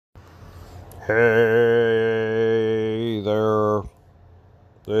Hey there,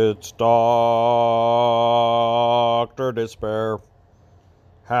 it's Dr. Despair.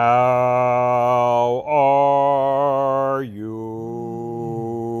 How are you?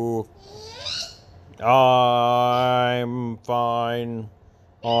 I'm fine.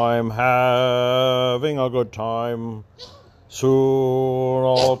 I'm having a good time. Soon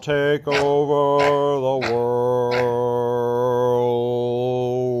I'll take over the world.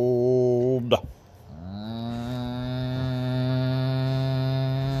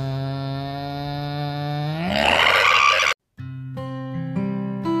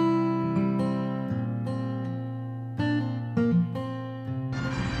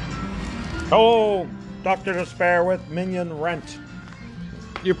 Hello, Dr. Despair with Minion Rent.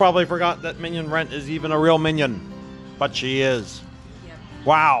 You probably forgot that Minion Rent is even a real minion, but she is. Yep.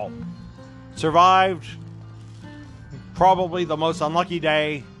 Wow. Survived probably the most unlucky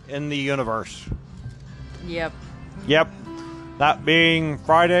day in the universe. Yep. Yep. That being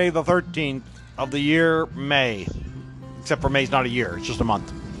Friday the 13th of the year May. Except for May's not a year, it's just a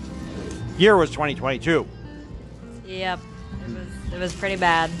month. Year was 2022. Yep. It was pretty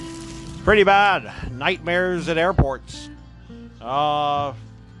bad. Pretty bad. Nightmares at airports.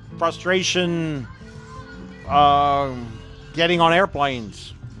 Frustration getting on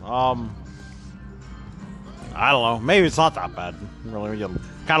airplanes. I don't know. Maybe it's not that bad. Really, you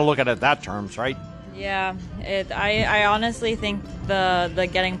kind of look at it that terms, right? Yeah. I honestly think the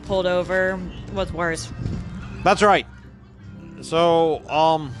getting pulled over was worse. That's right.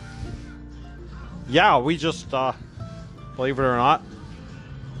 So, yeah, we just, believe it or not,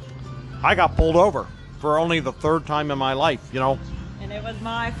 I got pulled over for only the third time in my life, you know. And it was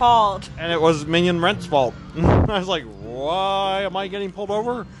my fault. And it was Minion Rent's fault. I was like, why am I getting pulled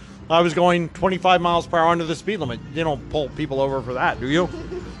over? I was going 25 miles per hour under the speed limit. You don't pull people over for that, do you?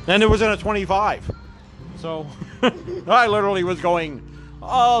 And it was in a 25. So I literally was going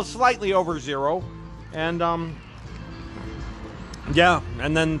slightly over zero. And, yeah,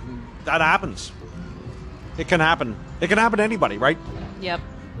 and then that happens. It can happen. It can happen to anybody, right? Yep.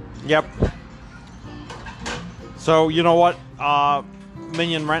 Yep. So, you know what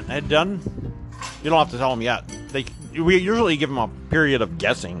Minion Rent had done? You don't have to tell them yet. We usually give them a period of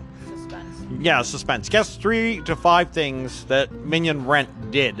guessing. Suspense. Yeah, suspense. Guess 3 to 5 things that Minion Rent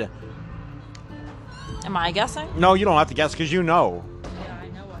did. Am I guessing? No, you don't have to guess because you know. Yeah, I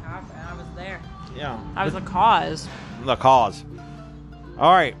know what happened. I was there. Yeah. I was the cause. The cause.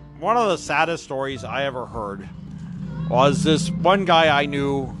 All right. One of the saddest stories I ever heard was this one guy I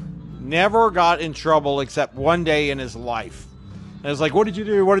knew never got in trouble except one day in his life. And it's like, what did you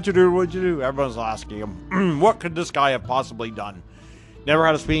do? What did you do? What did you do? Everyone's asking him, what could this guy have possibly done? Never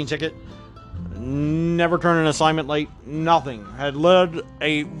had a speeding ticket. Never turned an assignment late. Nothing. Had led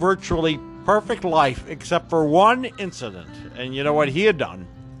a virtually perfect life except for one incident. And you know what he had done?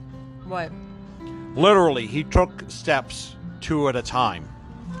 What? Literally, he took steps 2 at a time.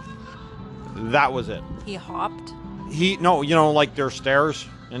 That was it. He hopped? No, you know, like there's stairs,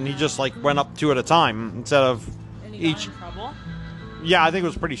 and he just like went up 2 at a time instead of And he got in trouble? Yeah, I think it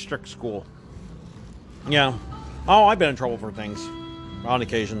was pretty strict school. Yeah. Oh, I've been in trouble for things on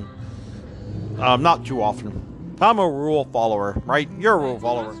occasion. Not too often. I'm a rule follower, right? You're a rule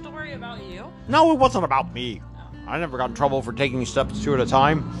follower. Is that a story about you? No, it wasn't about me. I never got in trouble for taking steps 2 at a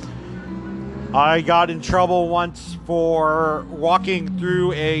time. I got in trouble once for walking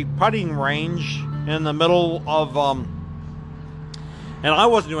through a putting range in the middle of, and I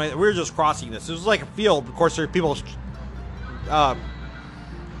wasn't doing it. We were just crossing this. It was like a field. Of course, there are people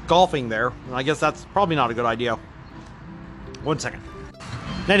golfing there. And I guess that's probably not a good idea. 1 second.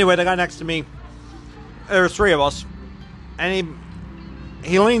 Anyway, the guy next to me, there's 3 of us, and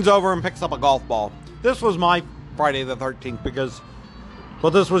he leans over and picks up a golf ball. This was my Friday the 13th because,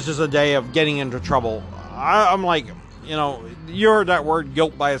 well, this was just a day of getting into trouble. I'm like, you know, you heard that word,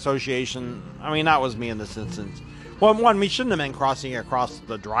 guilt by association. I mean, that was me in this instance. Well, one, we shouldn't have been crossing across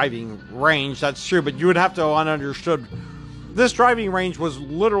the driving range. That's true, but you would have to have understood. This driving range was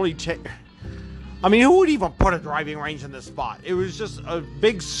literally... I mean, who would even put a driving range in this spot? It was just a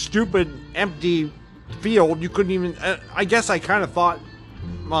big, stupid, empty field. You couldn't even... I guess I kind of thought...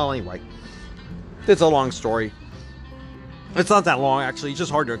 Well, anyway. It's a long story. It's not that long, actually. It's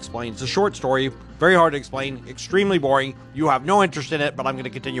just hard to explain. It's a short story. Very hard to explain. Extremely boring. You have no interest in it, but I'm going to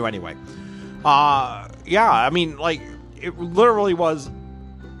continue anyway. Yeah, I mean, like, it literally was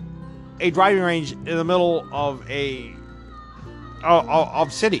a driving range in the middle of a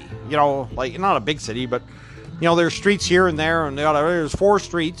of city, you know, like not a big city, but you know, there's streets here and there, and there's 4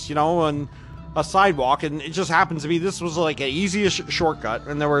 streets, you know, and a sidewalk, and it just happens to be this was like an easiest shortcut,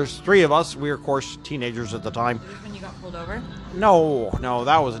 and there was 3 of us. We were, of course, teenagers at the time. When you got pulled over? No,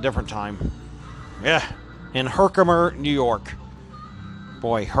 that was a different time. Yeah, in Herkimer, New York.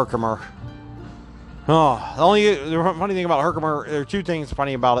 Boy, Herkimer. Oh, the funny thing about Herkimer, there are 2 things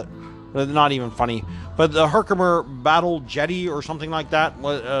funny about it. Not even funny, but the Herkimer Battle Jetty or something like that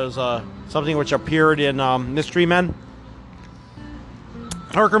was something which appeared in Mystery Men.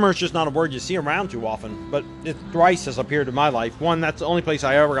 Herkimer is just not a word you see around too often, but it thrice has appeared in my life. One, that's the only place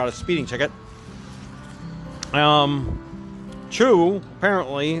I ever got a speeding ticket. 2,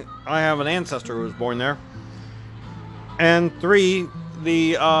 apparently, I have an ancestor who was born there. And 3,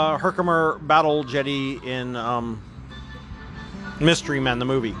 the Herkimer Battle Jetty in Mystery Men, the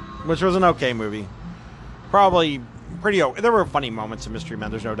movie, which was an okay movie. Probably pretty okay. There were funny moments in Mystery Men,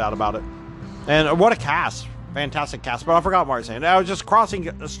 there's no doubt about it. And what a cast. Fantastic cast, but I forgot what I was saying. I was just crossing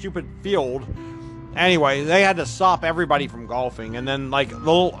a stupid field. Anyway, they had to stop everybody from golfing, and then like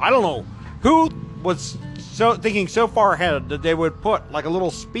I don't know who was thinking so far ahead that they would put like a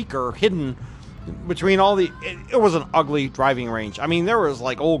little speaker hidden between all the. It was an ugly driving range. I mean, there was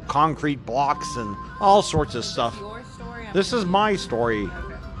like old concrete blocks and all sorts of stuff. Your story? This is my story.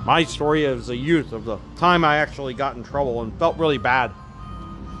 Okay. My story as a youth of the time I actually got in trouble and felt really bad.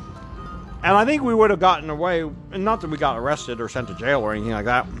 And I think we would have gotten away, and not that we got arrested or sent to jail or anything like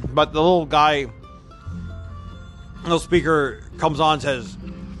that, but the little guy, little speaker comes on and says,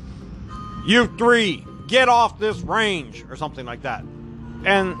 "You 3, get off this range," or something like that.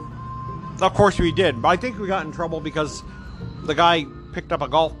 And of course we did, but I think we got in trouble because the guy picked up a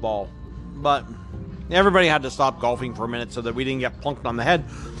golf ball. But everybody had to stop golfing for a minute so that we didn't get plunked on the head.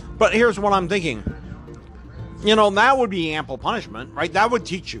 But here's what I'm thinking. You know, that would be ample punishment, right? That would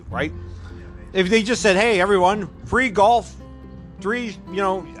teach you, right? If they just said, "Hey, everyone, free golf, 3,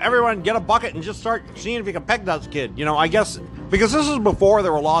 everyone get a bucket and just start seeing if you can peg that kid." I guess, because this was before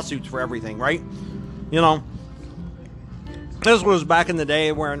there were lawsuits for everything, right? This was back in the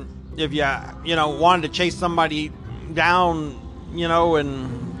day when if you wanted to chase somebody down,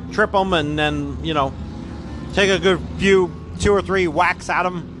 and trip them and then, take a good few, 2 or 3 whacks at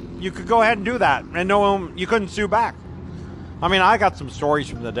them, you could go ahead and do that. And you couldn't sue back. I mean, I got some stories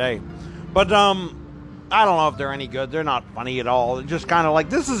from the day. But, I don't know if they're any good. They're not funny at all. They're just kind of like,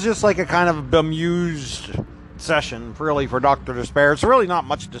 this is just like a kind of bemused session, really, for Dr. Despair. It's really not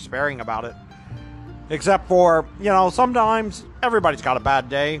much despairing about it. Except for, sometimes everybody's got a bad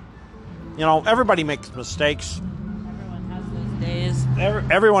day. Everybody makes mistakes. Everyone has those days.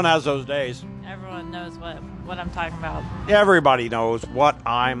 Everyone has those days. Everyone knows what I'm talking about. Everybody knows what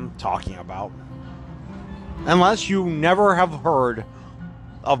I'm talking about. Unless you never have heard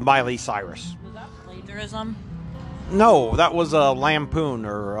of Miley Cyrus. Was that plagiarism? No, that was a lampoon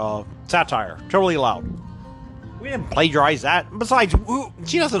or satire. Totally allowed. We didn't plagiarize that. Besides,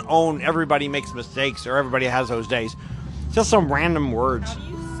 she doesn't own everybody makes mistakes or everybody has those days. Just some random words. How do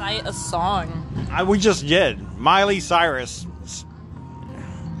you cite a song? We just did. Miley Cyrus.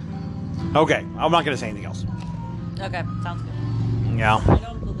 Okay, I'm not going to say anything else. Okay, sounds good. Yeah. I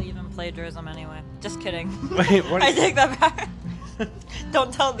don't believe in plagiarism anyway. Just kidding. Wait, what? I take that back.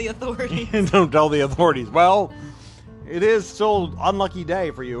 Don't tell the authorities. Don't tell the authorities. Well, it is still unlucky day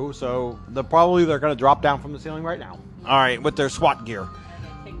for you, so they're going to drop down from the ceiling right now. All right, with their SWAT gear.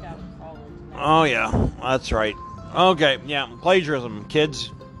 Kicked out of college. Oh yeah, that's right. Okay, yeah, plagiarism, kids,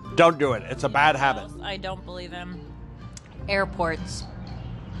 don't do it. It's a bad habit. I don't believe in airports.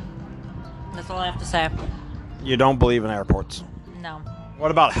 That's all I have to say. You don't believe in airports. No. What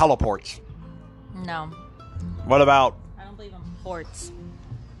about heliports? No. What about I don't believe in ports.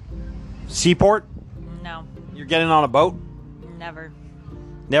 seaport? No. You're getting on a boat? Never.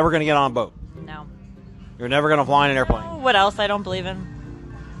 Never going to get on a boat. No. You're never going to fly in an airplane. Oh, what else I don't believe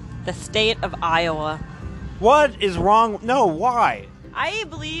in? The state of Iowa. What is wrong? No, why? I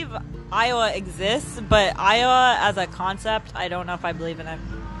believe Iowa exists, but Iowa as a concept, I don't know if I believe in it.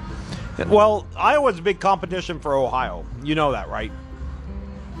 Well, Iowa's a big competition for Ohio. You know that, right?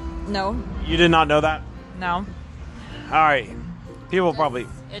 No. You did not know that? No. All right. People probably...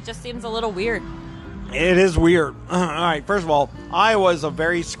 It just seems a little weird. It is weird. All right, first of all, Iowa is a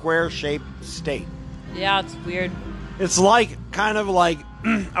very square-shaped state. Yeah, it's weird. It's kind of like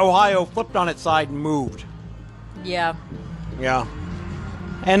Ohio flipped on its side and moved. Yeah. Yeah.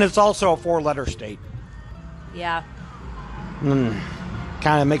 And it's also a 4-letter state. Yeah.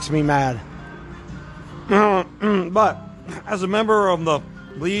 Kind of makes me mad. But as a member of the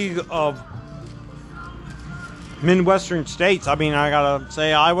League of Midwestern States, I mean, I gotta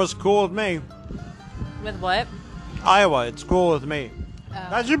say, Iowa's cool with me. With what? Iowa, it's cool with me. Oh.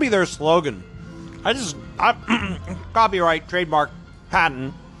 That should be their slogan. Copyright, trademark,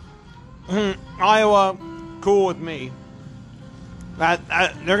 patent. Iowa, cool with me.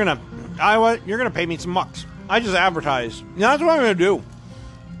 Iowa, you're gonna pay me some bucks. I just advertise. That's what I'm gonna do.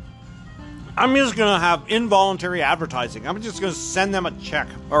 I'm just gonna have involuntary advertising. I'm just gonna send them a check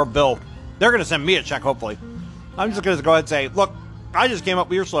or a bill. They're gonna send me a check, hopefully. I'm just gonna go ahead and say, look, I just came up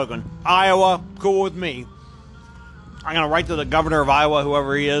with your slogan. Iowa, cool with me. I'm gonna write to the governor of Iowa,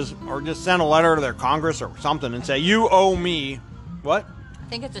 whoever he is, or just send a letter to their Congress or something and say, you owe me. What? I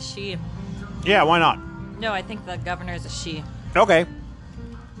think it's a she. Yeah, why not? No, I think the governor is a she. Okay.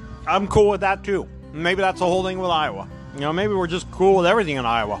 I'm cool with that too. Maybe that's the whole thing with Iowa. Maybe we're just cool with everything in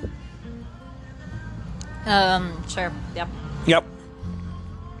Iowa. Sure. Yep. Yep.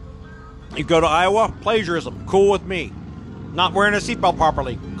 You go to Iowa, plagiarism, cool with me. Not wearing a seatbelt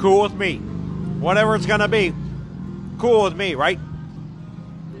properly, cool with me. Whatever it's gonna be, cool with me, right?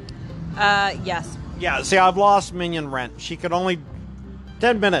 Yes. Yeah, see, I've lost Minion Rent. She could only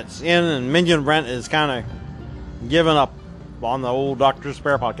 10 minutes in, and Minion Rent is kind of giving up on the old Dr.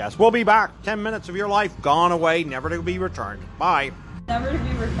 Despair podcast. We'll be back. 10 minutes of your life gone away, never to be returned. Bye. Never to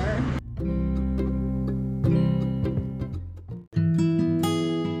be returned.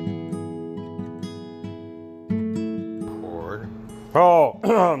 Oh,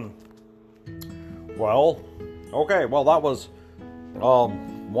 well, okay, well, that was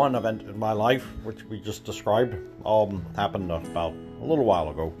one event in my life, which we just described, happened about a little while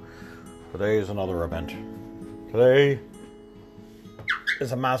ago. Today is another event. Today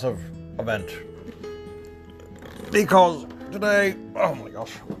is a massive event, because today, oh my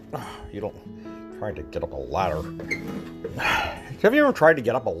gosh, trying to get up a ladder. Have you ever tried to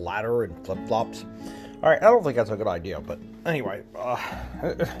get up a ladder in flip-flops? Alright, I don't think that's a good idea, but anyway,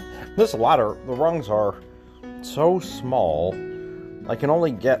 this ladder, the rungs are so small, I can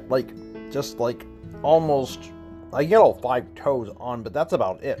only get, almost, I get all 5 toes on, but that's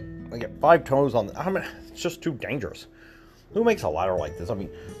about it. I get 5 toes on, it's just too dangerous. Who makes a ladder like this? I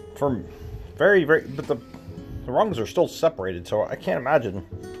mean, but the rungs are still separated, so I can't imagine,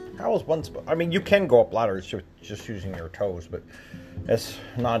 how is one, you can go up ladders just using your toes, but it's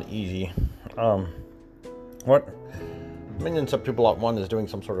not easy. What Minion Sub People Out 1 is doing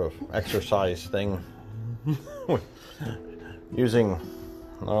some sort of exercise thing using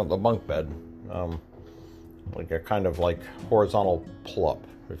the bunk bed, like a kind of horizontal pull-up,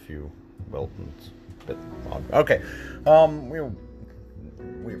 if you will. It's a bit odd. Okay,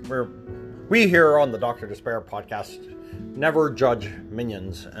 we here on the Dr. Despair podcast never judge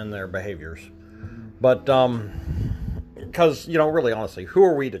minions and their behaviors, but because really honestly, who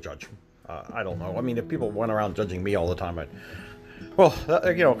are we to judge? I don't know. I mean, if people went around judging me all the time, that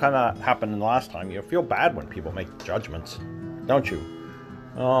kind of happened in the last time. You feel bad when people make judgments, don't you?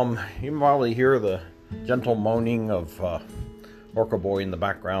 You probably hear the gentle moaning of Orca Boy in the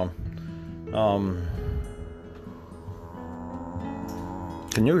background.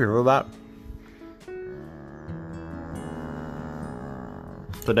 Can you hear that?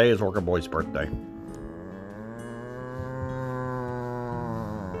 Today is Orca Boy's birthday.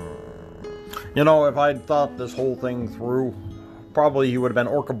 If I'd thought this whole thing through, probably he would have been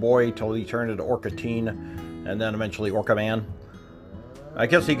Orca Boy till he turned into Orca Teen, and then eventually Orca Man. I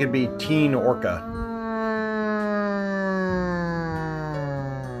guess he could be Teen Orca.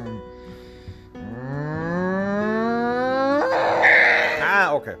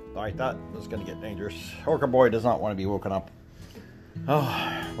 Okay. Alright, that is going to get dangerous. Orca Boy does not want to be woken up.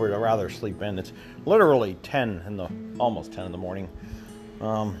 Oh, we'd rather sleep in. It's literally almost 10 in the morning.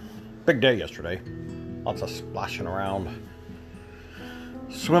 Big day yesterday. Lots of splashing around.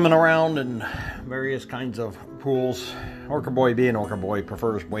 Swimming around in various kinds of pools. Orca Boy, being Orca Boy,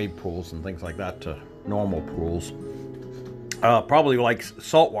 prefers wave pools and things like that to normal pools. Probably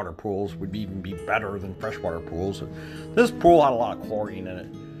saltwater pools would even be better than freshwater pools. This pool had a lot of chlorine in it.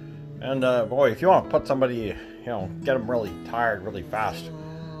 And boy, if you want to put somebody, get them really tired really fast,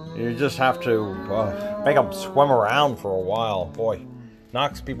 you just have to make them swim around for a while. Boy,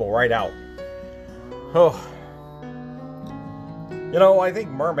 knocks people right out. Oh. I think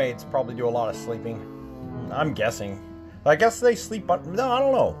mermaids probably do a lot of sleeping. I'm guessing. I guess they sleep, but no, I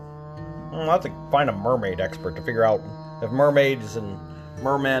don't know. I'll have to find a mermaid expert to figure out if mermaids and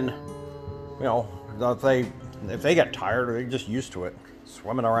mermen, if they get tired, or they're just used to it.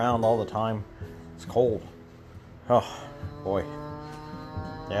 Swimming around all the time. It's cold. Oh, boy.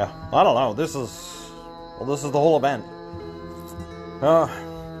 Yeah, I don't know. This is the whole event.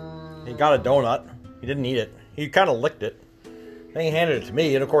 He got a donut. He didn't eat it. He kind of licked it. Then he handed it to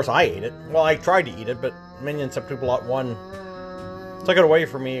me, and of course I ate it. Well, I tried to eat it, but Minion Sub People Out 1 took it away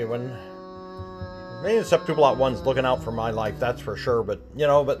from me when maybe Septuplot 1's looking out for my life, that's for sure, but, you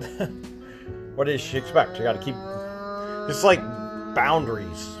know, but what does she expect? You gotta keep, it's like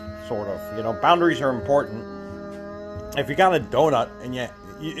boundaries, sort of, you know, boundaries are important. If you got a donut, and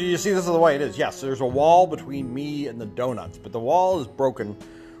you see this is the way it is, yes, there's a wall between me and the donuts, but the wall is broken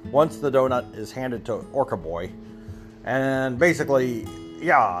once the donut is handed to Orca Boy, and basically,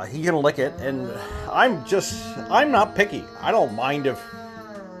 yeah, he can lick it, and I'm not picky. I don't mind if,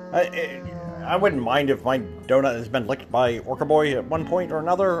 I wouldn't mind if my donut has been licked by Orca Boy at one point or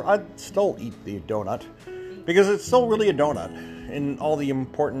another. I'd still eat the donut, because it's still really a donut in all the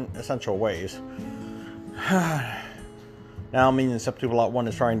important, essential ways. Now, Minion Septuplot 1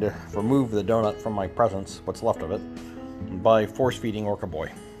 is trying to remove the donut from my presence, what's left of it, by force-feeding Orca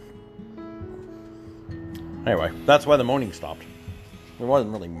Boy. Anyway, that's why the moaning stopped. It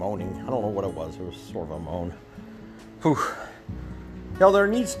wasn't really moaning. I don't know what it was. It was sort of a moan. Whew. You know,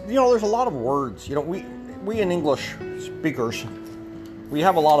 there's a lot of words. You know, we in English speakers, we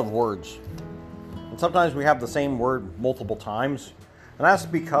have a lot of words. And sometimes we have the same word multiple times. And that's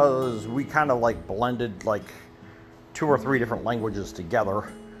because we kind of like blended like 2 or 3 different languages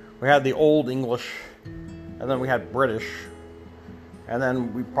together. We had the Old English, and then we had British, and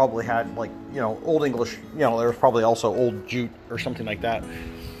then we probably had, like, you know, Old English, you know, there was probably also Old Jute or something like that,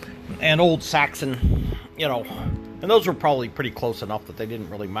 and Old Saxon, you know, and those were probably pretty close enough that they didn't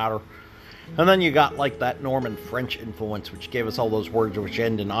really matter. And then you got, like, that Norman French influence, which gave us all those words which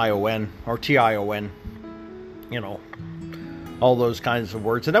end in I-O-N, or T-I-O-N, you know, all those kinds of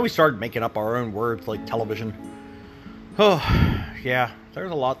words. And then we started making up our own words, like television. Oh, yeah,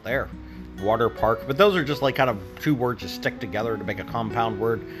 there's a lot there. Water park, but those are just like kind of 2 words that stick together to make a compound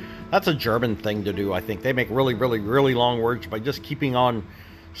word. That's a German thing to do, I think. They make really, really, really long words by just keeping on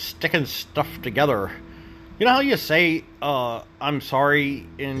sticking stuff together. You know how you say, I'm sorry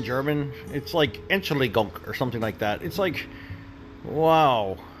in German? It's like Entschuldigung or something like that. It's like,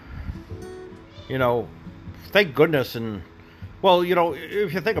 wow. You know, thank goodness. And, well, you know,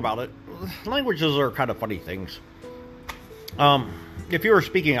 if you think about it, languages are kind of funny things. If you were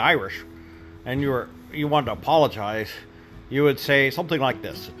speaking Irish and you wanted to apologize, you would say something like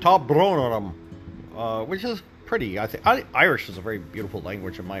this: "Tá brónaram," which is pretty. I think Irish is a very beautiful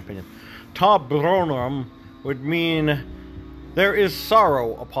language, in my opinion. "Tá brónaram" would mean there is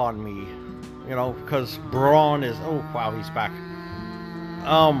sorrow upon me, you know, because Braun is, oh wow, he's back.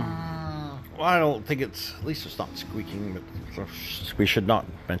 Well, I don't think at least it's not squeaking, but we should not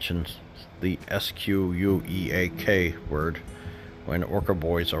mention the S-Q-U-E-A-K word when Orca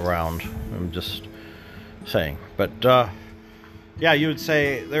Boy's around. I'm just saying. But, yeah, you would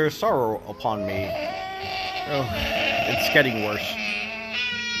say, there's sorrow upon me. Oh, it's getting worse.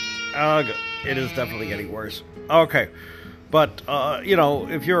 It is definitely getting worse. Okay. But, you know,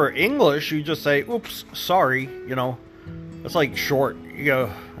 if you're English, you just say, oops, sorry, you know. It's like short. You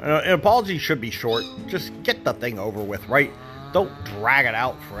know, an apology should be short. Just get the thing over with, right? Don't drag it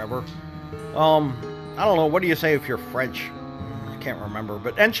out forever. I don't know, what do you say if you're French? I can't remember,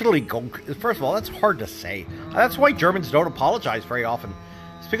 but Entschuldigung, first of all, that's hard to say. That's why Germans don't apologize very often.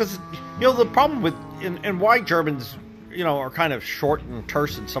 It's because, you know, the problem with, and why Germans, you know, are kind of short and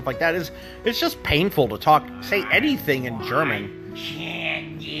terse and stuff like that is, it's just painful to say anything in German.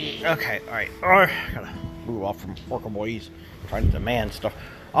 Okay, alright, gotta move off from Orca Boy. He's trying to demand stuff.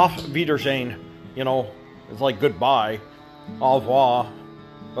 Auf Wiedersehen, you know, it's like goodbye. Au revoir.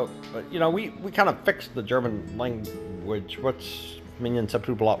 But you know, we kind of fixed the German language. What's Minion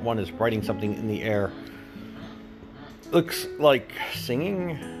Septuplot 1 is writing something in the air. Looks like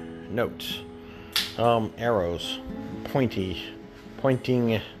singing notes. Arrows.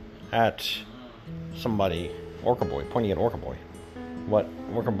 Pointing at somebody. Orca Boy. Pointing at Orca Boy. What?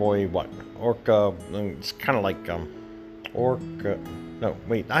 Orca Boy, what? Orca, it's kind of like, Orca, no,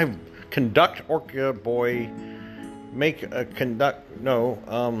 wait, I conduct Orca Boy, make a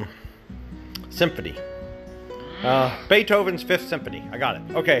symphony. Beethoven's 5th Symphony. I got it.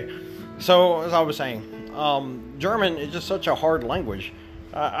 Okay. So, as I was saying, German is just such a hard language.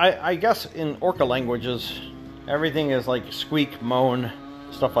 I guess in Orca languages, everything is like squeak, moan,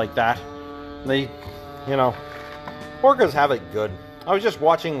 stuff like that. They, you know, orcas have it good. I was just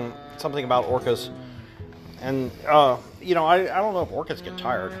watching something about orcas, and, you know, I don't know if orcas get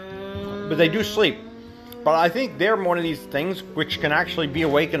tired, but they do sleep. But I think they're one of these things which can actually be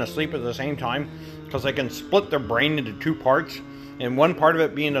awake and asleep at the same time, because they can split their brain into 2 parts, and one part of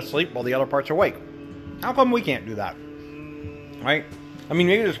it being asleep while the other part's awake. How come we can't do that? Right? I mean,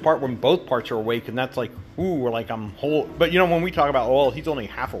 maybe there's a part when both parts are awake, and that's like, ooh, we're like, I'm whole. But, you know, when we talk about, oh, he's only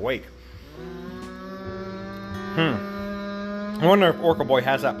half awake. I wonder if Orca Boy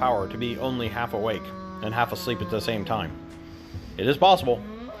has that power to be only half awake. and half asleep at the same time. It is possible.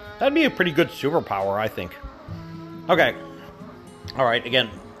 That'd be a pretty good superpower, I think. Okay. Alright, again,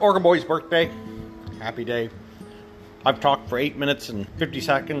 Orca Boy's birthday. Happy day. I've talked for 8 minutes and 50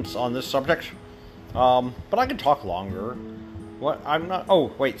 seconds on this subject. But I can talk longer. What? I'm not...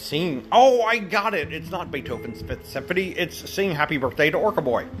 Oh, wait, singing... Oh, I got it! It's not Beethoven's Fifth Symphony. It's Sing Happy Birthday to Orca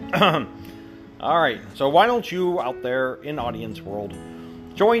Boy. Alright, so why don't you, out there in audience world,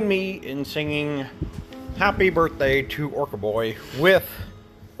 join me in singing Happy Birthday to Orca Boy with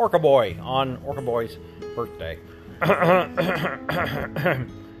Orca Boy on Orca Boy's birthday.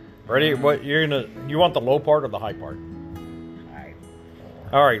 Ready? What, you want the low part or the high part?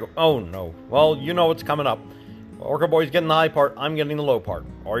 Alright, oh no. Well, you know what's coming up. Orca Boy's getting the high part, I'm getting the low part.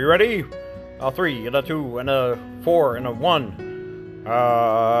 Are you ready? A 3, and a 2, and a 4, and a 1.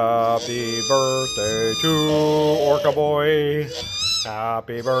 Happy birthday to Orca Boy.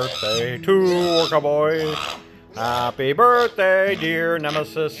 Happy birthday to Orca Boy. Happy birthday, dear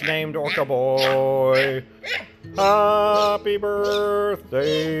nemesis named Orca Boy. Happy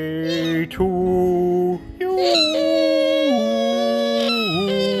birthday to you.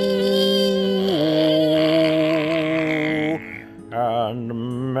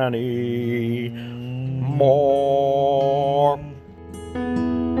 And many more.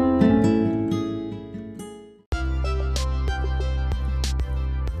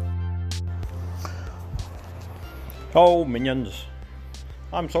 Oh, minions,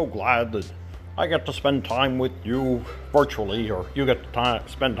 I'm so glad that I get to spend time with you virtually, or you get to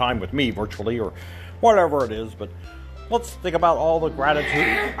spend time with me virtually, or whatever it is, but let's think about all the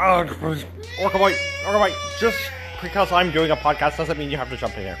gratitude. Orca Boy, just because I'm doing a podcast doesn't mean you have to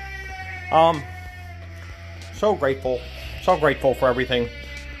jump in here. So grateful for everything.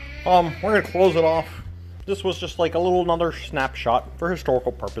 We're gonna close it off. This was just like a little another snapshot for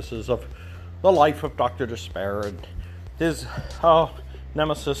historical purposes of the life of Dr. Despair and his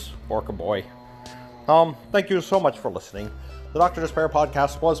nemesis, Orca Boy. Thank you so much for listening. The Dr. Despair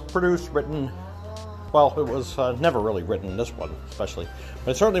podcast was produced, written, well, it was never really written, this one especially,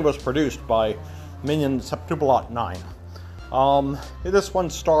 but it certainly was produced by Minion Septubalot 9. This one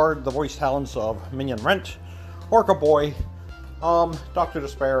starred the voice talents of Minion Rent, Orca Boy, Dr.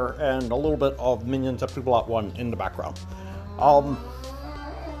 Despair, and a little bit of Minion Septubalot 1 in the background.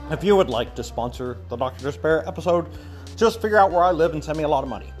 If you would like to sponsor the Dr. Despair episode, just figure out where I live and send me a lot of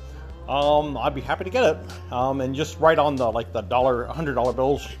money. I'd be happy to get it. And just write on the $100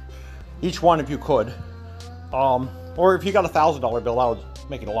 bills, each one if you could. Or if you got a $1,000 bill, that would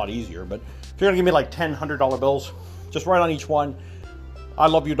make it a lot easier. But if you're gonna give me like 10 $100 bills, just write on each one. I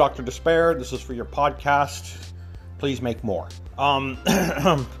love you, Dr. Despair. This is for your podcast. Please make more. And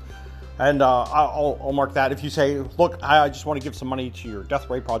I'll mark that. If you say, look, I just want to give some money to your Death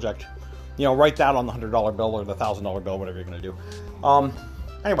Ray project, write that on the $100 bill or the $1,000 bill, whatever you're going to do.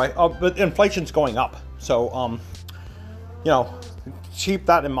 Anyway, but inflation's going up. So, keep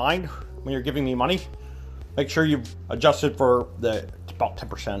that in mind when you're giving me money. Make sure you've adjusted for about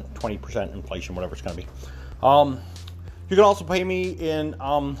 10%, 20% inflation, whatever it's going to be. You can also pay me in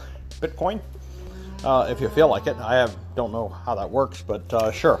Bitcoin if you feel like it. Don't know how that works,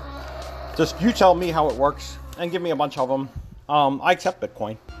 but sure. Just you tell me how it works and give me a bunch of them. I accept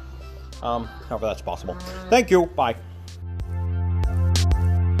Bitcoin. However that's possible. Thank you. Bye.